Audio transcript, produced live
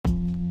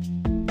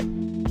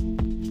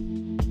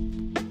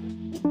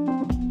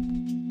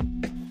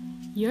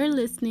You're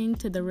listening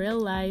to The Real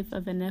Life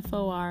of an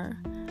FOR,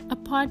 a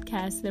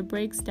podcast that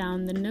breaks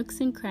down the nooks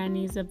and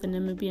crannies of the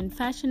Namibian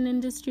fashion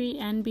industry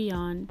and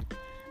beyond.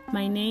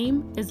 My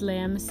name is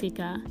Leah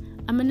Masika.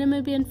 I'm a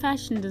Namibian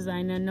fashion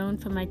designer known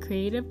for my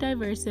creative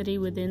diversity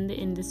within the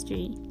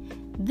industry.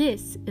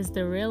 This is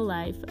the real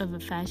life of a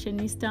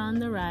fashionista on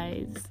the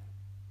rise.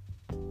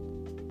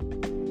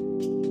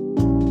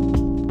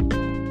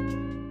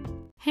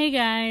 Hey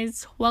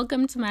guys,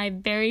 welcome to my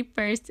very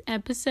first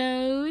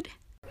episode.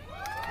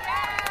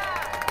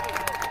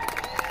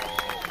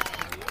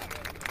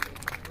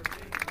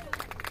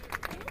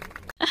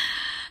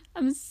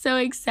 I'm so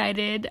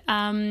excited.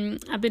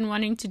 I've been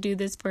wanting to do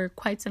this for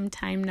quite some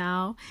time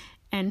now,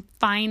 and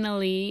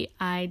finally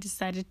I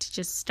decided to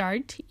just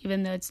start,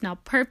 even though it's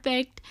not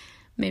perfect.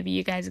 Maybe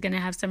you guys are gonna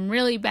have some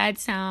really bad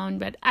sound,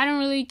 but I don't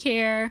really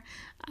care.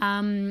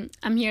 I'm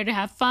here to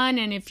have fun,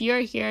 and if you're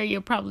here, you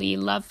probably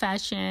love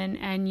fashion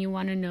and you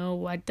want to know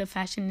what the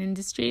fashion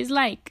industry is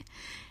like.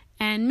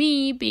 And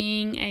me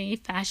being a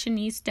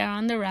fashionista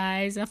on the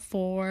rise of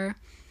 4,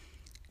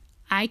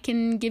 I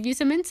can give you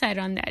some insight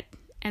on that.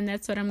 And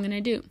that's what I'm going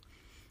to do.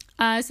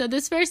 So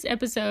this first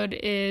episode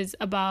is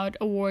about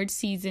award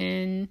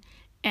season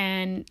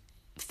and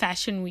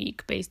fashion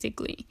week,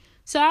 basically.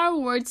 So our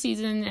award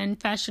season and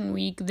fashion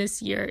week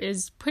this year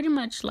is pretty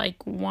much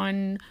like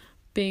one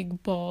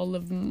big ball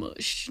of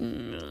mush.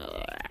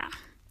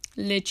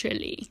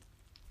 Literally.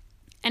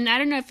 And I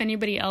don't know if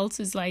anybody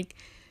else is like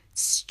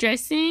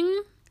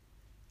stressing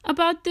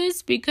about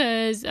this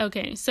because,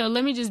 okay, so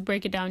let me just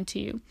break it down to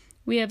you.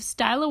 We have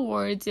Style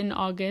Awards in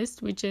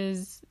August, which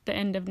is the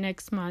end of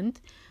next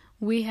month.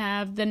 We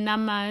have the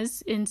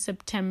Namas in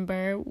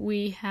September.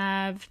 We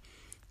have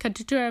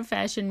Katutura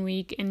Fashion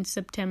Week in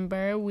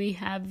September. We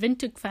have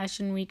Windhoek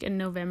Fashion Week in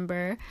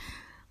November.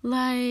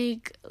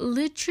 Like,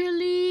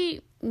 literally,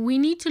 we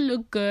need to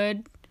look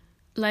good,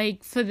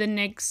 like, for the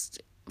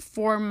next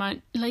 4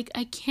 months. Like,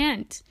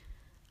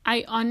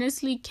 I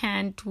honestly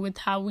can't with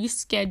how we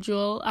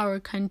schedule our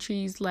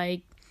country's,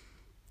 like,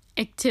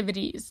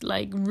 activities,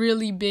 like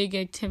really big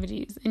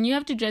activities, and you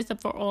have to dress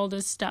up for all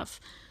this stuff.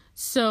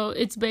 So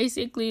it's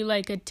basically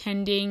like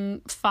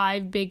attending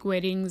 5 big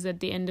weddings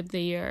at the end of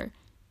the year,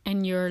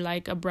 and you're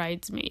like a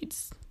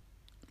bridesmaids,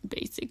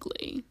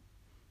 basically.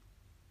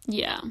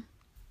 Yeah.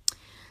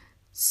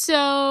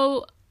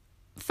 So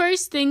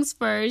first things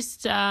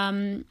first,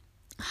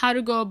 how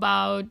to go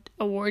about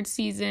award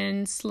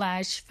season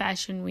 /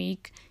 fashion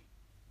week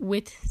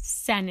with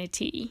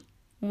sanity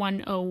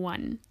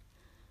 101.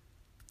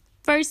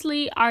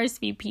 Firstly,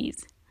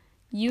 RSVPs.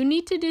 You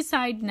need to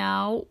decide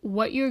now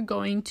what you're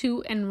going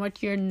to and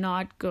what you're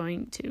not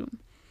going to.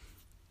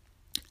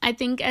 I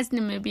think as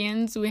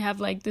Namibians, we have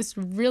like this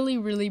really,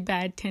 really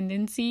bad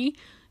tendency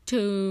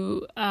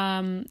to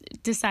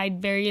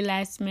decide very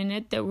last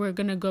minute that we're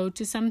going to go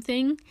to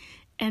something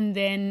and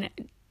then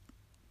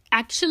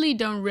actually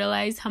don't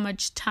realize how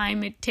much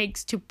time it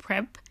takes to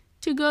prep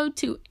to go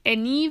to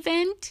any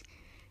event.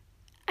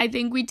 I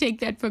think we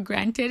take that for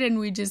granted and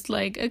we just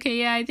like, okay,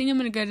 yeah, I think I'm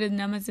going to go to the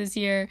Namas this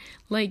year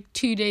like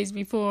 2 days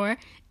before.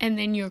 And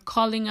then you're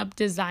calling up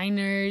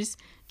designers,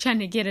 trying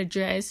to get a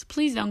dress.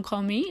 Please don't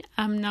call me.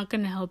 I'm not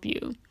going to help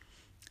you.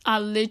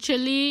 I'll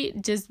literally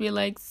just be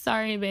like,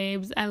 sorry,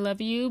 babes, I love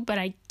you, but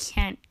I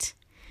can't.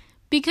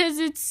 Because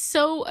it's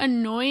so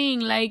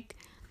annoying. Like,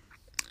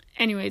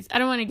 anyways, I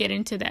don't want to get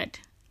into that.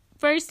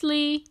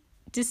 Firstly,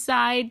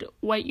 decide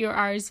what you're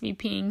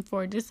RSVPing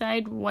for.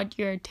 Decide what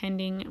you're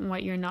attending and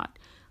what you're not.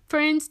 For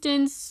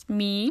instance,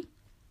 me,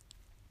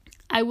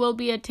 I will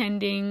be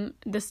attending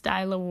the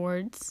Style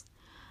Awards.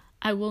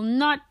 I will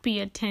not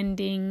be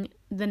attending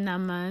the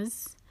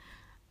Namas.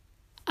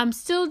 I'm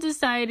still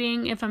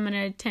deciding if I'm going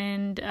to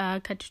attend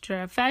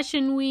Katutura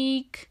Fashion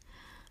Week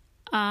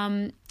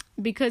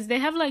because they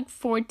have like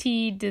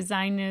 40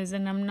 designers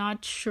and I'm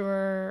not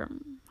sure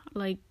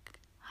like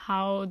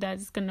how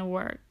that's going to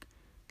work.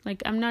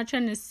 Like, I'm not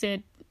trying to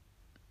sit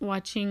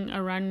watching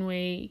a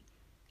runway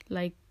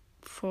like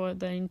for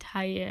the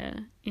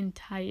entire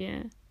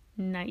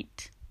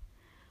night.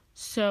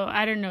 So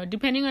I don't know,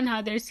 depending on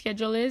how their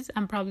schedule is,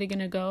 I'm probably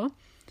gonna go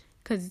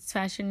because it's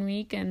fashion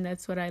week and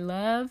that's what I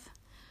love.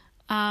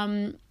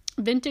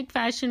 Windhoek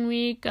Fashion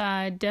Week,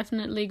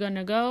 definitely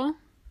gonna go.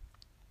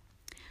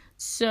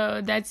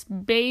 So that's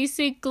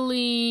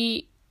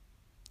basically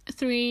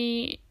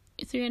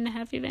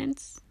 3.5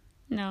 events.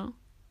 No,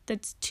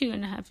 that's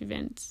 2.5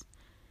 events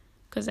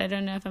because I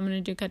don't know if I'm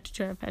gonna do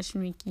Katutura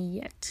Fashion Week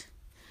yet.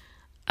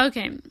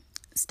 Okay,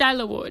 Style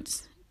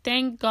Awards.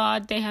 Thank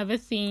God they have a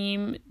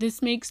theme.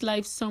 This makes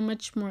life so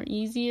much more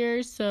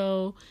easier.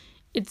 So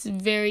it's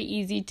very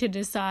easy to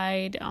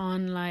decide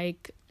on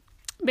like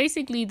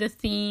basically the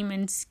theme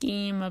and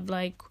scheme of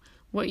like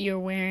what you're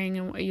wearing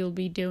and what you'll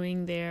be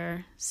doing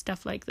there,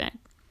 stuff like that.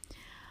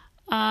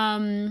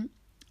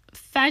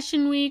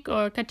 Fashion Week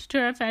or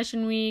Katutura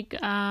Fashion Week.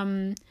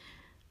 All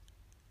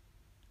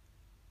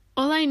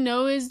I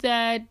know is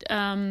that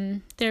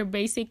they're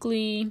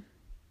basically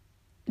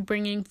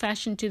bringing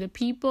fashion to the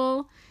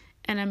people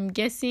and I'm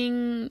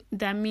guessing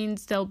that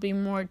means they'll be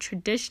more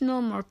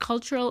traditional, more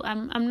cultural.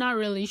 I'm not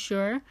really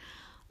sure.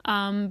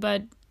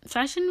 But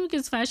Fashion Week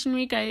is Fashion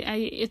Week.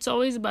 It's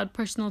always about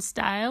personal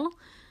style.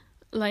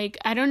 Like,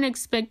 I don't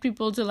expect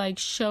people to like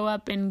show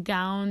up in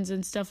gowns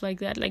and stuff like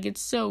that. Like,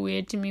 it's so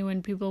weird to me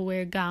when people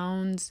wear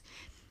gowns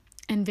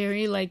and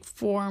very like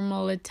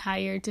formal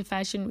attire to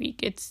Fashion Week.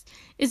 It's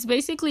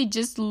basically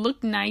just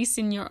look nice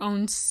in your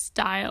own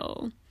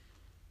style.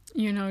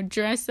 You know,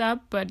 dress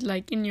up, but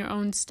like in your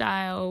own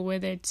style,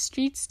 whether it's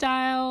street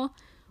style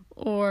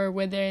or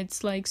whether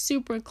it's like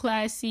super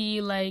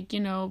classy, like, you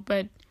know,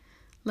 but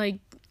like,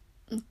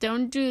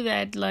 don't do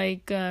that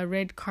like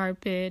red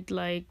carpet,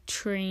 like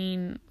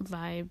train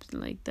vibes.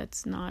 Like,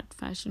 that's not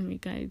Fashion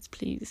Week, guys,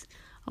 please.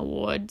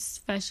 Awards,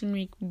 Fashion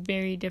Week,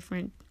 very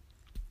different.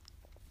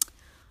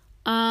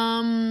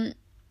 And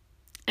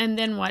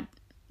then what?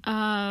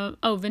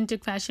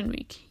 Vintage Fashion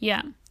Week.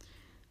 Yeah.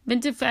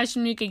 Vintage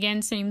Fashion Week,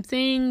 again, same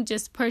thing,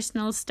 just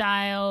personal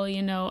style,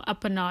 you know,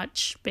 up a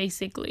notch,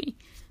 basically.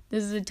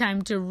 This is the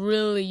time to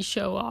really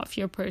show off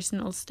your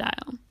personal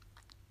style.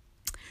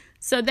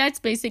 So that's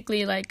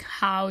basically like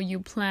how you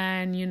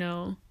plan, you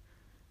know,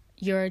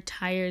 your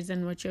attires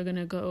and what you're going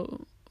to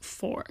go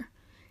for.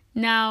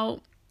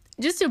 Now,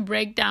 just to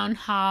break down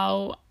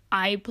how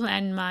I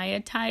plan my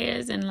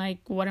attires and like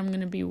what I'm going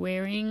to be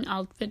wearing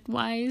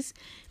outfit-wise,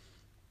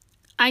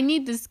 I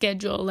need the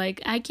schedule.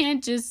 Like, I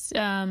can't just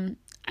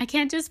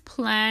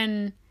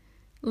plan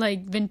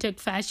like Vintage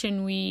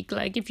Fashion Week.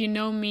 Like, if you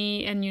know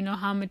me and you know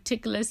how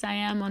meticulous I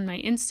am on my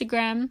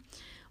Instagram,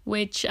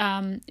 which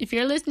if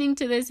you're listening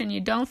to this and you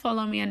don't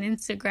follow me on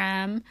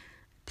Instagram,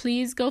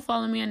 please go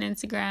follow me on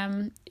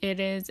Instagram. It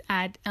is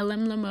at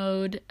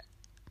LMLamode.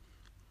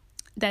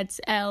 That's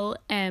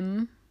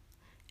LMLAMODE.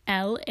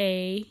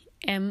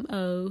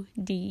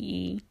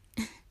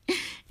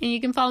 And you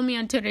can follow me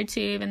on Twitter too,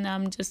 even though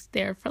I'm just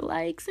there for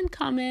likes and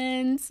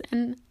comments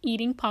and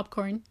eating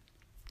popcorn.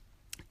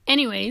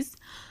 Anyways,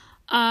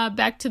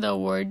 back to the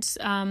awards.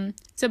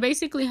 So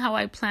basically how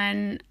I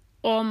plan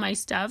all my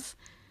stuff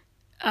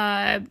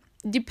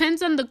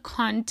depends on the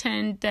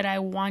content that I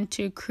want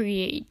to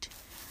create.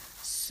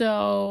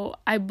 So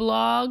I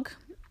blog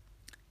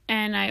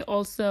and I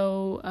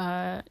also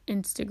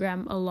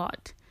Instagram a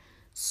lot.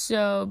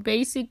 So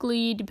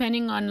basically,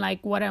 depending on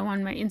like what I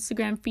want my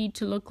Instagram feed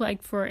to look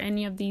like for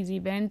any of these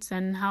events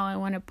and how I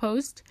want to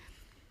post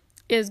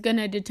is going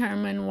to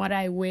determine what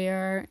I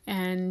wear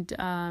and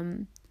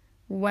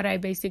what I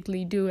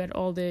basically do at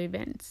all the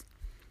events.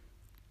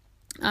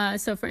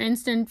 So for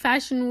instance,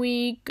 Fashion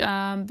Week,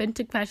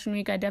 Vintage Fashion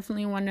Week, I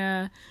definitely want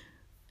to,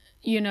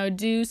 you know,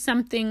 do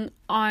something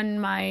on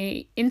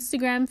my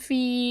Instagram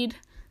feed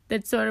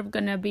that's sort of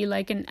going to be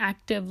like an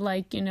active,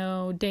 like, you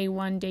know, day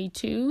 1, day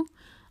 2.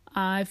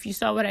 If you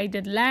saw what I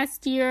did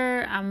last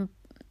year, I'm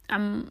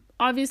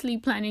obviously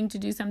planning to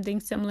do something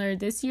similar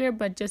this year,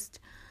 but just,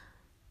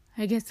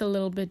 I guess, a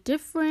little bit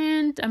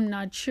different. I'm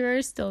not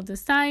sure, still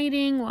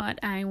deciding what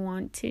I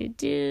want to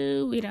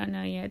do. We don't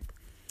know yet.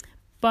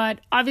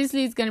 But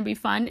obviously it's going to be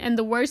fun. And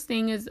the worst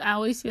thing is I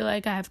always feel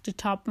like I have to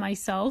top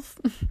myself.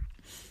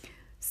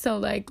 So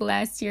like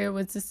last year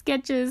was the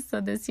sketches.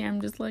 So this year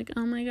I'm just like,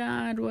 oh my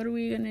God, what are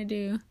we going to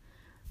do?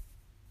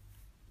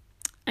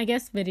 I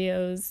guess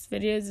videos.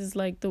 Videos is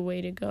like the way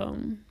to go.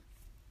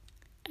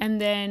 And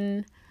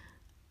then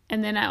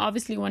I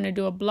obviously want to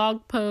do a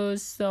blog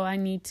post. So I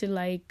need to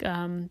like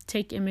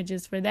take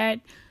images for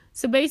that.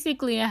 So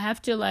basically I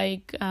have to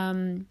like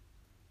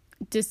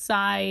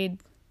decide,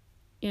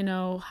 you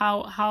know,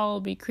 how I'll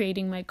be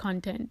creating my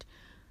content.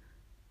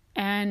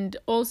 And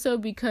also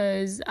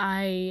because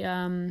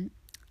I'm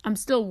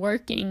still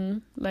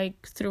working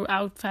like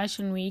throughout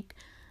Fashion Week,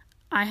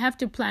 I have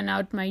to plan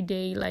out my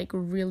day like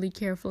really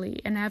carefully,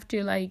 and I have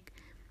to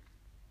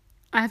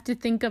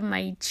think of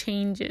my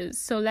changes.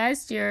 So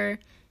last year,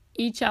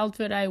 each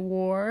outfit I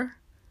wore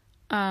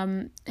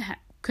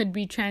could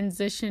be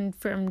transitioned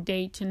from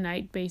day to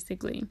night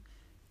basically.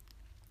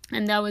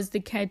 And that was the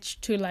catch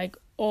to like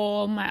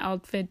all my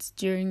outfits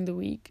during the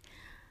week.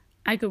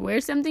 I could wear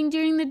something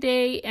during the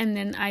day and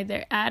then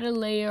either add a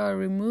layer or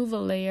remove a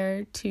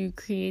layer to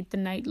create the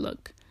night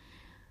look.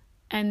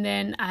 And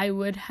then I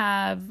would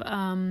have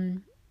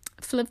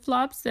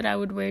flip-flops that I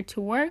would wear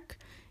to work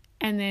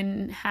and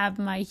then have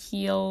my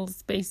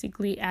heels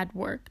basically at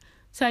work.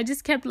 So I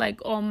just kept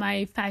like all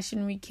my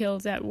Fashion Week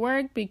heels at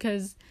work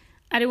because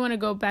I didn't want to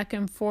go back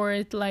and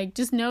forth. Like,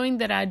 just knowing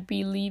that I'd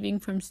be leaving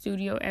from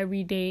studio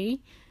every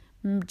day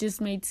just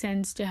made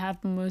sense to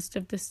have most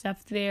of the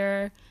stuff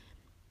there,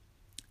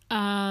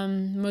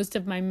 most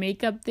of my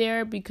makeup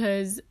there,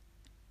 because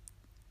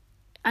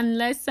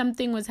unless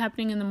something was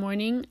happening in the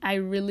morning, I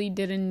really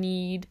didn't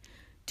need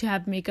to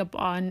have makeup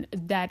on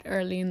that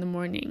early in the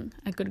morning.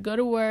 I could go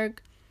to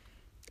work,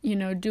 you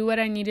know, do what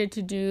I needed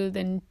to do,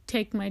 then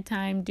take my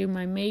time, do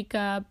my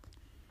makeup,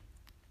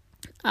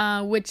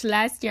 which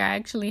last year I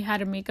actually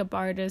had a makeup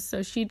artist,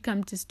 so she'd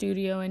come to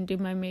studio and do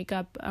my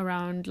makeup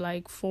around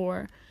like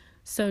 4.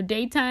 So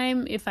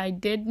daytime, if I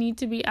did need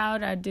to be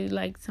out, I'd do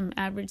like some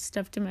average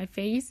stuff to my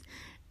face.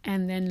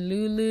 And then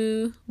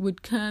Lulu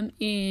would come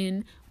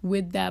in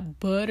with that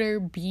butter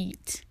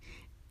beat,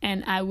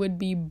 and I would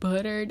be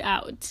buttered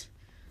out.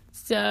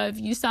 So if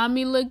you saw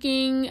me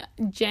looking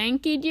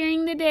janky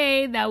during the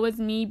day, that was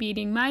me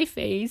beating my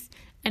face.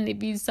 And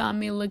if you saw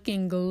me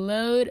looking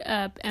glowed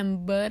up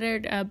and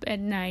buttered up at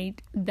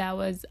night, that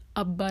was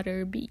a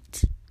butter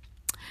beat.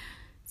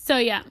 So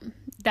yeah,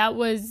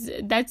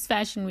 that's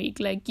Fashion Week.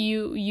 Like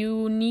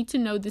you need to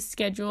know the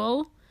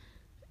schedule,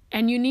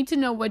 and you need to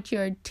know what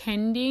you're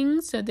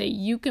attending so that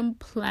you can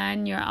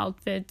plan your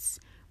outfits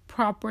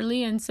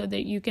properly, and so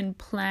that you can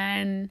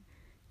plan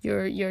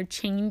your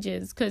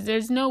changes, because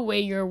there's no way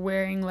you're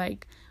wearing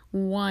like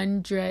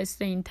one dress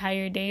the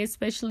entire day,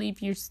 especially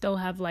if you still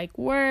have like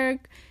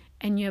work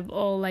and you have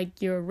all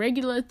like your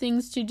regular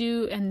things to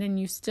do, and then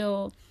you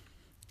still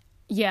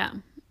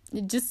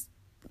just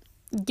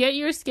get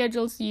your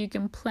schedule so you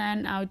can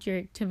plan out your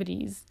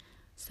activities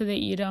so that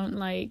you don't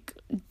like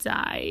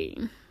die.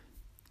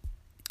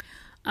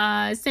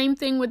 Same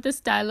thing with the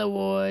style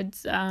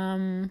awards.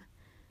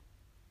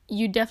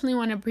 You definitely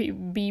want to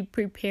be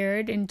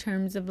prepared in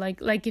terms of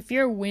like if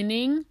you're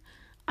winning,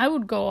 I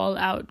would go all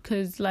out,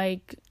 because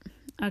like,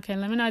 okay,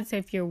 let me not say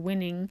if you're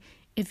winning.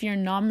 If you're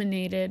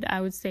nominated,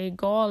 I would say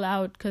go all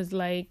out, because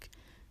like,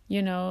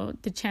 you know,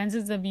 the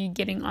chances of you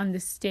getting on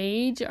the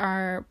stage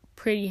are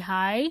pretty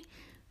high.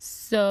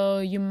 So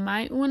you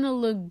might want to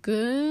look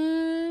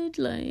good.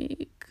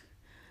 Like,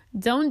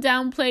 don't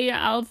downplay your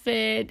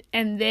outfit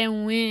and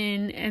then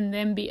win and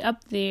then be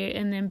up there,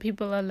 and then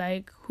people are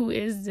like, who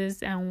is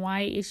this and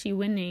why is she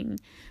winning?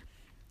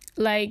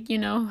 Like, you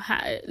know,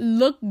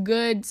 look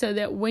good so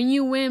that when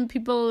you win,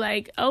 people are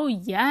like, oh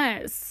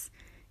yes,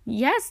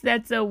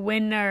 that's a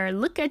winner.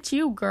 Look at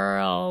you,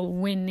 girl,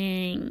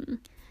 winning.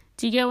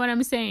 Do you get what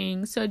I'm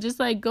saying? So just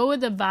like go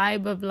with the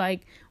vibe of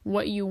like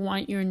what you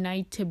want your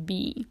night to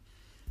be.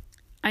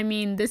 I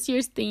mean, this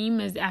year's theme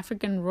is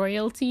African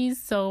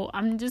royalties, so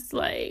I'm just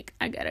like,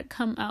 I gotta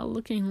come out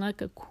looking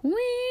like a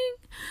queen.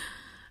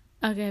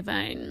 Okay,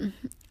 fine.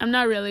 I'm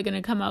not really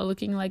gonna come out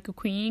looking like a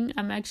queen.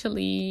 I'm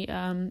actually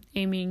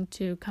aiming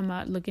to come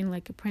out looking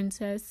like a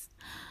princess.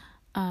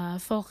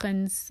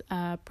 Volgens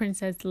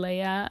Princess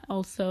Leia.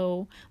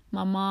 Also,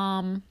 my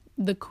mom,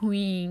 the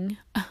queen,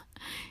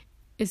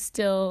 is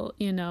still,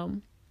 you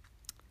know,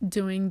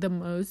 doing the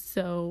most,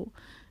 so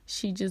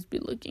she just be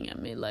looking at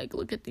me like,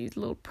 look at these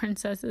little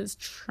princesses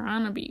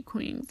trying to be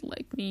queens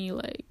like me,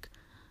 like,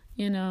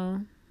 you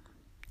know,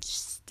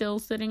 still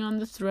sitting on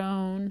the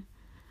throne,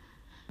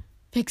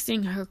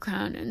 fixing her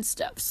crown and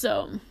stuff.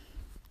 So,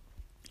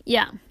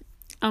 yeah.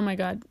 Oh my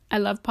God. I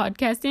love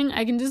podcasting.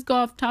 I can just go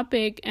off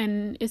topic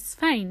and it's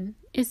fine.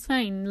 It's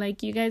fine.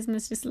 Like, you guys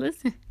must just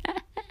listen.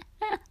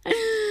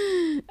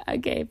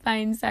 Okay,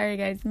 fine. Sorry,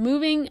 guys.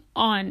 Moving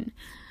on.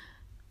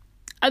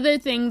 Other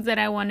things that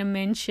I want to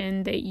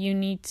mention that you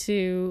need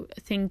to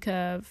think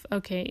of.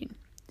 Okay,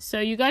 so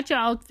you got your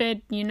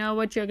outfit. You know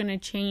what you're going to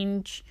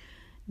change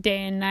day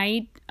and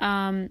night.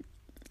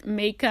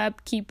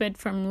 Makeup, keep it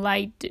from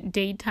light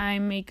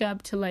daytime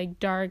makeup to like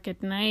dark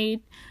at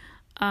night.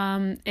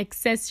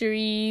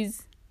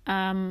 Accessories,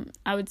 I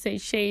would say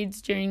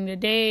shades during the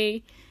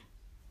day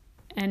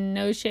and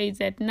no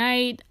shades at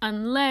night.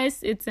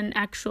 Unless it's an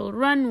actual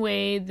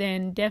runway,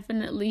 then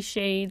definitely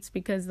shades,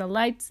 because the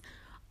lights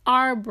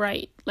are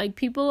bright. Like,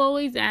 people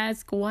always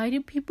ask, why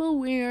do people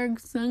wear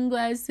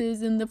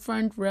sunglasses in the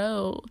front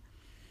row?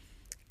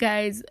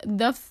 Guys,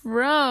 the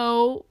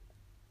fro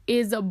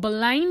is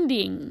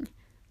blinding.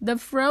 The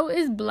fro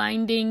is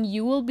blinding.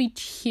 You will be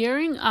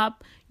tearing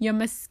up. Your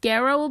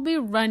mascara will be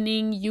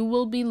running. You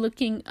will be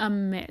looking a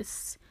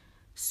mess.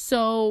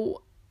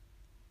 So,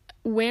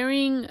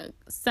 wearing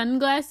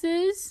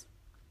sunglasses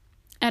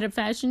at a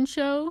fashion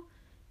show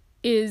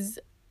is,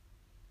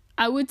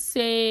 I would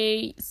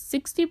say,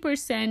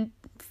 60%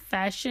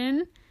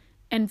 fashion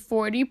and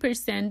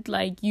 40%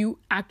 like you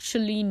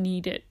actually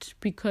need it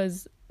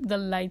because the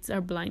lights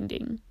are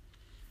blinding.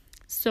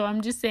 So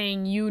I'm just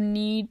saying you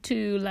need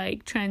to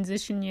like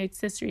transition your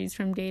accessories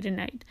from day to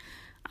night.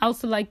 I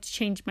also like to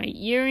change my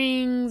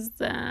earrings.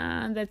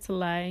 That's a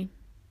lie.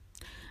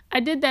 I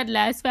did that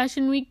last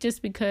Fashion Week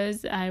just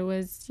because I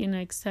was,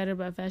 excited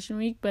about Fashion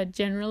Week. But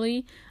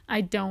generally,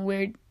 I don't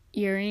wear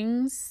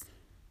earrings.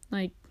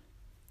 Like,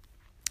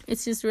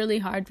 it's just really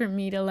hard for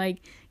me to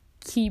like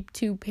keep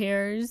two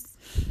pairs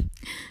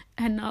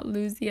and not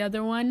lose the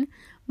other one.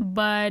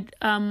 But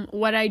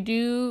what I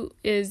do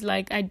is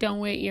like I don't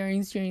wear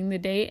earrings during the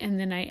day and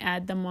then I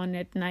add them on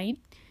at night.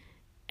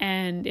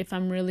 And if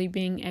I'm really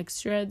being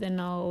extra, then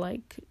I'll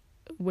like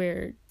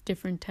wear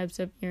different types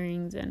of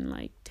earrings and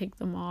like take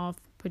them off,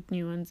 put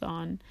new ones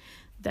on,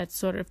 that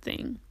sort of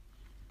thing.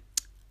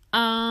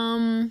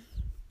 Also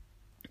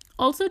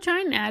try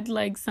and add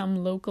like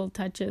some local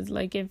touches.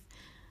 Like if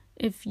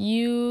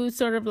you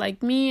sort of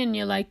like me and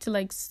you like to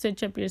like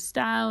stitch up your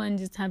style and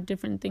just have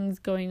different things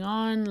going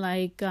on,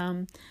 like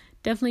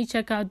definitely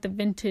check out the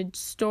vintage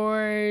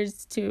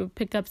stores to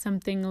pick up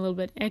something a little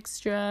bit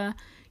extra.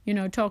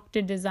 Talk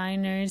to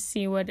designers,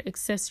 see what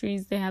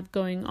accessories they have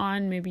going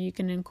on. Maybe you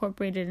can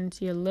incorporate it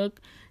into your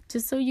look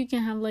just so you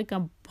can have like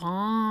a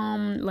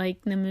bomb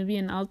like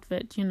Namibian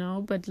outfit,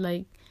 but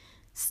like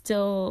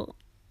still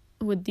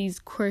with these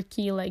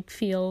quirky like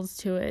feels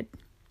to it.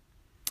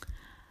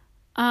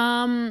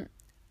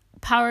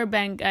 Power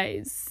bank,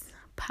 guys.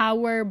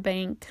 Power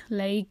bank,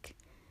 like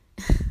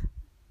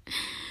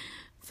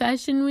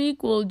Fashion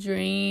Week will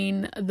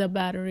drain the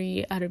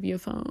battery out of your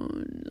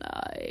phone.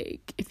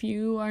 Like, if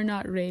you are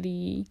not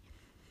ready,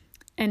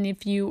 and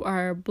if you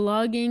are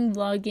blogging,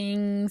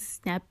 vlogging,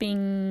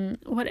 snapping,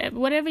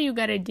 whatever you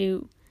gotta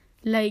do,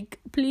 like,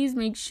 please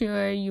make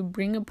sure you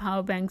bring a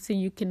power bank so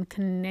you can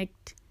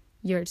connect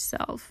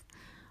yourself.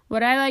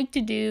 What I like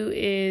to do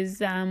is,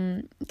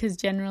 because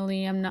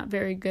generally I'm not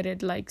very good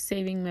at like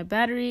saving my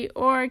battery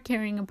or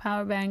carrying a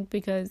power bank,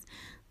 because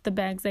the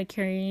bags I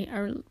carry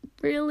are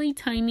really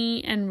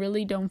tiny and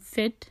really don't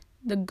fit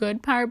the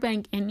good power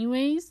bank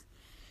anyways.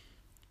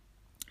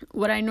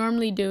 What I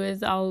normally do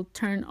is I'll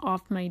turn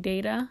off my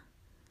data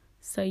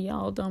so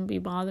y'all don't be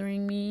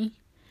bothering me.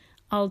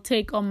 I'll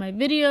take all my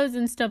videos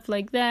and stuff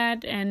like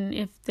that, and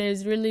if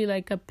there's really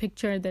like a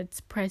picture that's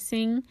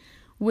pressing,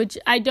 which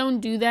I don't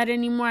do that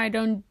anymore. I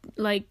don't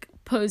like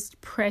post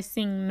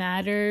pressing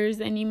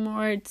matters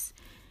anymore.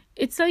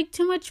 It's like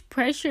too much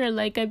pressure.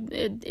 Like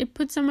it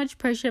puts so much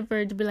pressure for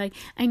it to be like,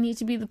 I need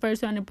to be the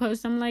first one to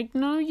post. I'm like,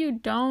 no, you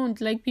don't.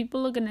 Like,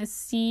 people are gonna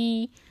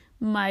see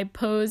my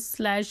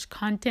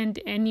post/content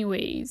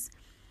anyways.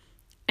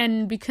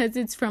 And because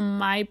it's from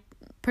my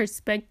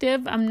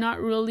perspective, I'm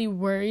not really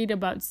worried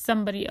about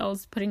somebody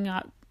else putting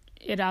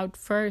it out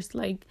first.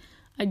 Like,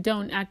 I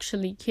don't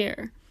actually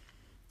care.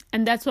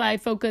 And that's why I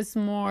focus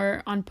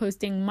more on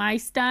posting my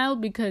style,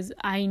 because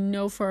I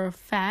know for a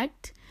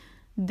fact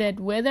that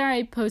whether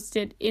I post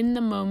it in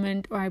the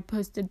moment or I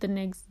post it the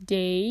next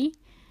day,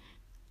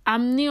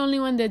 I'm the only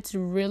one that's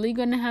really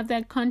going to have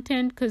that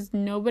content, because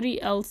nobody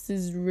else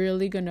is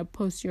really going to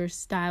post your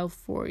style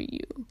for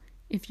you,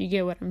 if you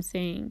get what I'm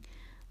saying.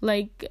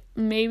 Like,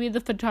 maybe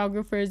the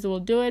photographers will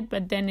do it,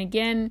 but then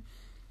again,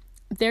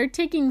 they're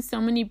taking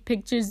so many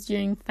pictures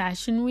during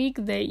Fashion Week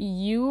that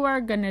you are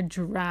going to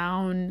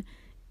drown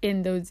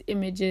in those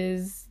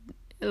images,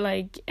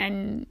 like,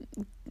 and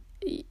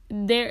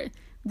they're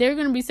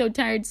going to be so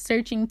tired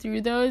searching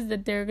through those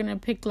that they're going to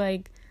pick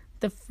like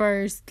the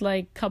first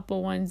like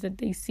couple ones that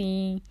they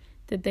see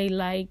that they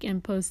like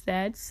and post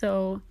that.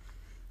 So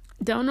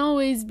don't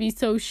always be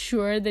so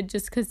sure that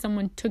just because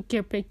someone took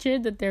your picture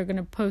that they're going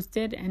to post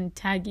it and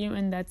tag you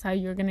and that's how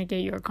you're going to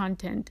get your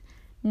content.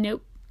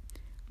 Nope.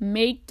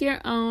 Make your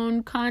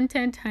own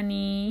content,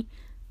 honey.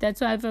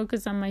 That's why I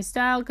focus on my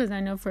style, because I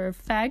know for a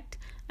fact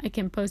I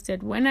can post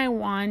it when I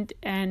want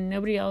and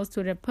nobody else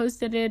would have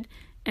posted it,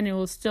 and it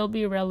will still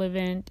be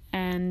relevant,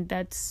 and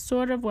that's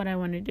sort of what I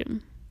want to do.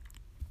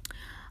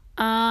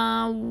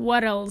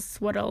 What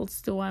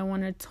else do I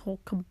want to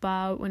talk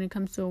about when it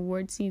comes to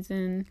award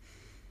season?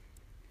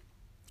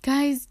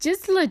 Guys,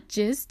 just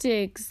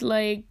logistics.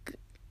 Like,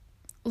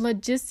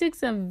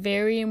 logistics are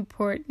very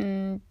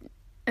important,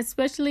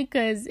 especially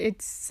because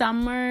it's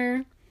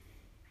summer.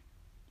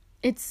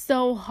 It's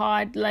so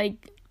hot.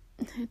 Like,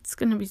 it's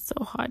gonna be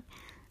so hot.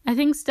 I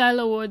think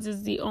Style Awards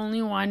is the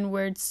only one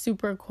where it's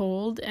super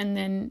cold, and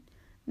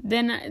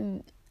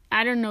then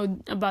I don't know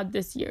about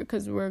this year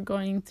because we're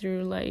going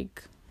through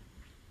like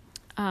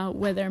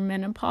weather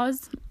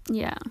menopause.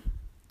 Yeah,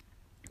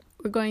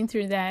 we're going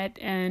through that,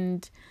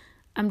 and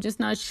I'm just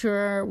not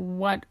sure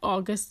what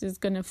August is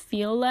gonna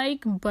feel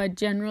like. But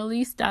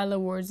generally, Style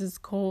Awards is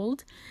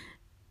cold.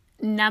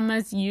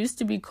 Namas used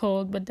to be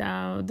cold, but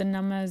now the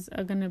Namas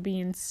are gonna be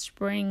in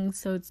spring,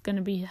 so it's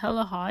gonna be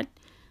hella hot,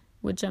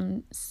 which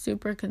I'm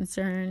super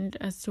concerned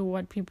as to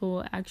what people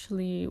will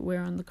actually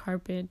wear on the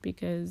carpet,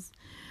 because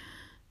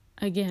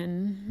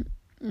again,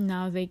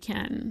 now they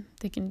can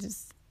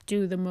just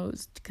do the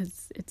most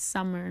because it's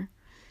summer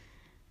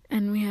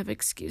and we have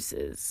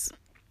excuses.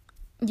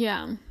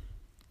 Yeah.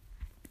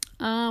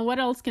 What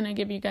else can I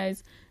give you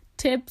guys?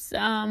 Tips.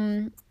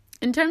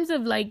 In terms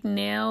of like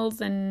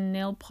nails and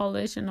nail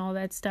polish and all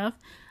that stuff,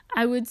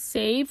 I would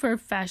say for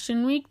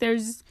Fashion Week,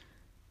 there's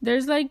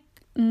like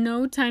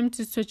no time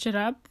to switch it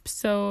up.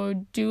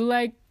 So do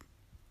like,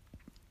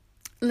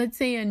 let's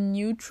say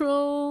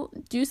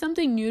do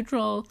something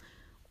neutral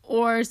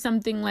or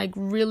something like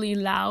really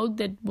loud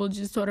that will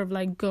just sort of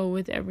like go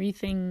with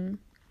everything.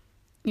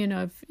 You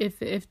know,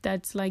 if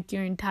that's like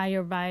your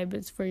entire vibe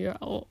is for your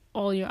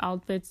all your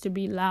outfits to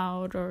be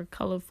loud or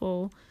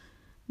colorful,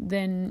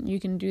 then you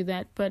can do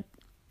that. But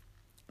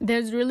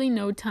there's really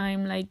no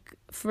time. Like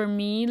for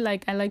me,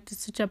 like I like to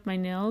switch up my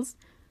nails,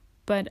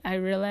 but I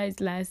realized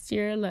last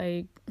year,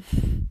 like,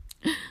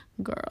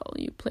 girl,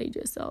 you played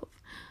yourself.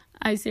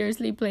 I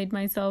seriously played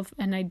myself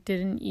and I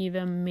didn't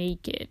even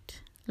make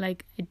it.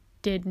 Like, I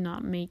did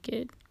not make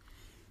it.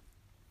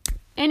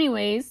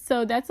 Anyways,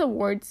 so that's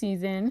award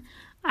season.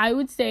 I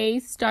would say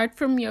start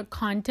from your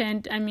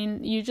content. I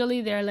mean,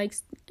 usually they're like,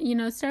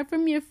 start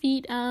from your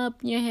feet up,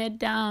 your head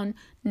down.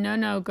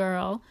 No,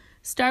 girl.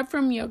 Start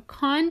from your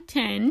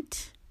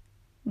content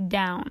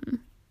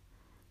down.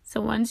 So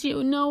once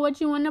you know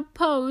what you want to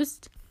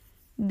post,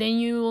 then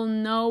you will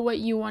know what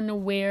you want to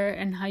wear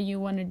and how you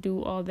want to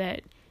do all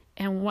that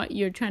and what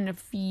you're trying to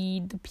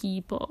feed the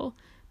people.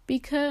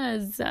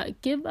 Because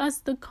give us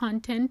the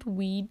content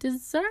we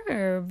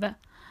deserve.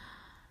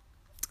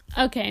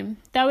 Okay,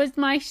 that was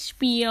my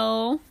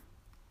spiel.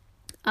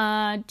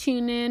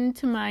 Tune in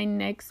to my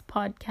next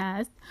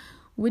podcast,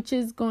 which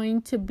is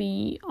going to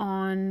be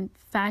on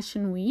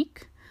Fashion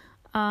Week.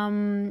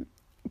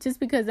 Just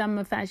because I'm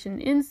a fashion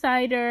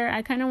insider,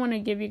 I kind of want to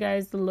give you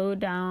guys the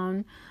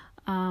lowdown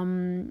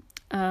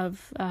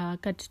of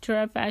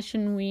Katutura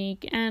Fashion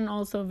Week and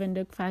also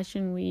Windhoek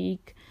Fashion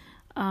Week.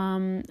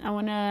 I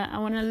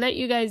wanna let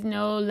you guys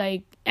know,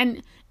 like,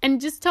 and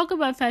just talk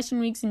about fashion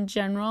weeks in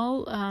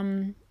general.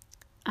 I'm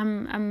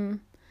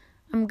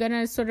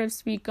gonna sort of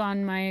speak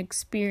on my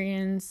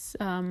experience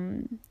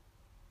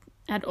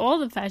at all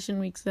the fashion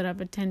weeks that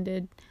I've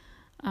attended,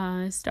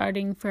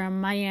 starting from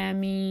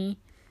Miami,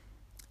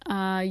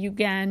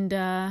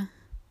 Uganda,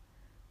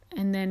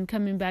 and then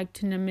coming back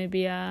to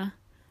Namibia.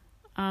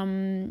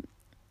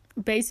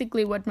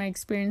 Basically what my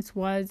experience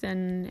was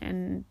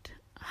and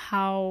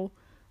how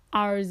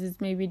ours is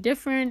maybe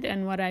different,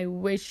 and what I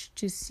wish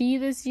to see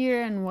this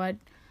year and what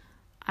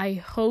I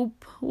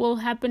hope will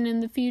happen in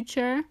the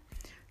future.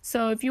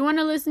 So if you want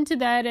to listen to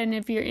that, and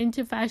if you're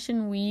into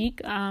Fashion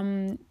Week,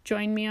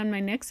 join me on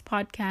my next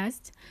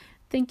podcast.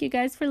 Thank you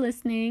guys for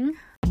listening.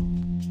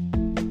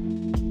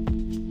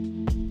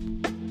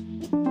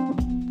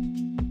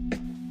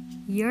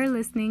 You're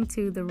listening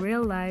to The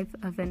Real Life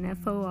of an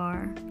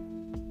FOR.